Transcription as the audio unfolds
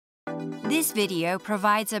This video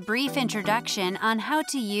provides a brief introduction on how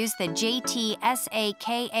to use the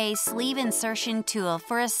JTSAKA sleeve insertion tool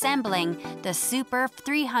for assembling the Super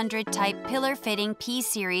 300 type pillar fitting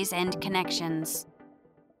P-series end connections.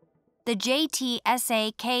 The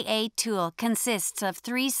JTSAKA tool consists of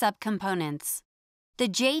 3 subcomponents. The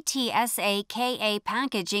JTSAKA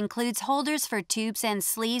package includes holders for tubes and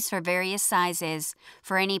sleeves for various sizes.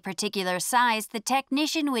 For any particular size, the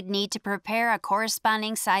technician would need to prepare a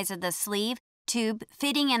corresponding size of the sleeve, tube,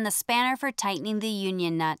 fitting, and the spanner for tightening the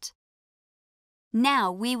union nut.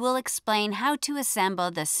 Now we will explain how to assemble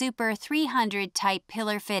the Super 300 type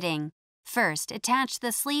pillar fitting. First, attach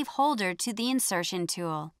the sleeve holder to the insertion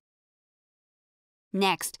tool.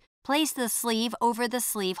 Next, place the sleeve over the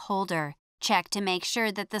sleeve holder. Check to make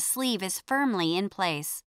sure that the sleeve is firmly in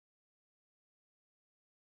place.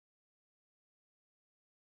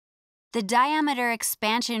 The diameter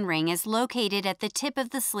expansion ring is located at the tip of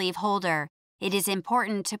the sleeve holder. It is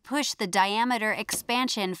important to push the diameter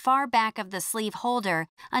expansion far back of the sleeve holder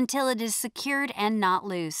until it is secured and not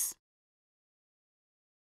loose.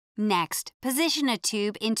 Next, position a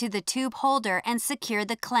tube into the tube holder and secure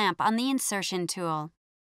the clamp on the insertion tool.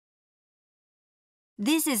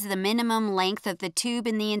 This is the minimum length of the tube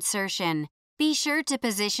in the insertion. Be sure to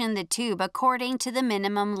position the tube according to the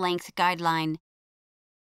minimum length guideline.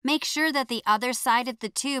 Make sure that the other side of the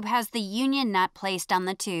tube has the union nut placed on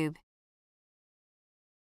the tube.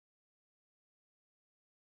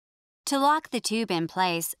 To lock the tube in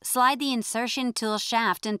place, slide the insertion tool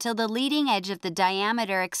shaft until the leading edge of the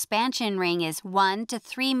diameter expansion ring is 1 to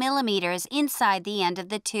 3 millimeters inside the end of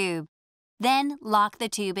the tube. Then lock the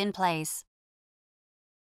tube in place.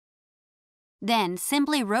 Then,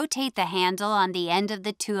 simply rotate the handle on the end of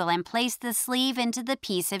the tool and place the sleeve into the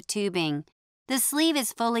piece of tubing. The sleeve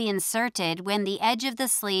is fully inserted when the edge of the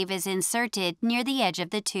sleeve is inserted near the edge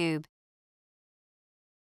of the tube.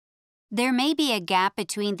 There may be a gap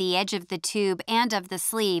between the edge of the tube and of the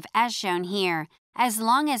sleeve, as shown here. As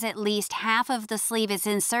long as at least half of the sleeve is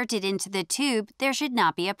inserted into the tube, there should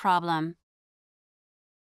not be a problem.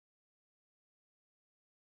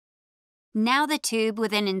 Now the tube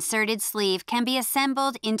with an inserted sleeve can be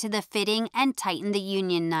assembled into the fitting and tighten the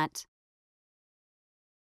union nut.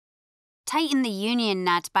 Tighten the union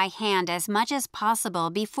nut by hand as much as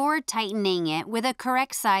possible before tightening it with a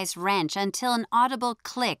correct size wrench until an audible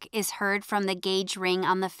click is heard from the gauge ring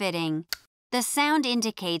on the fitting. The sound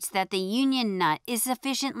indicates that the union nut is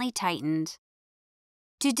sufficiently tightened.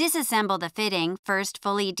 To disassemble the fitting, first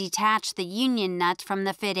fully detach the union nut from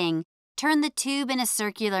the fitting. Turn the tube in a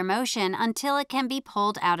circular motion until it can be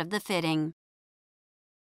pulled out of the fitting.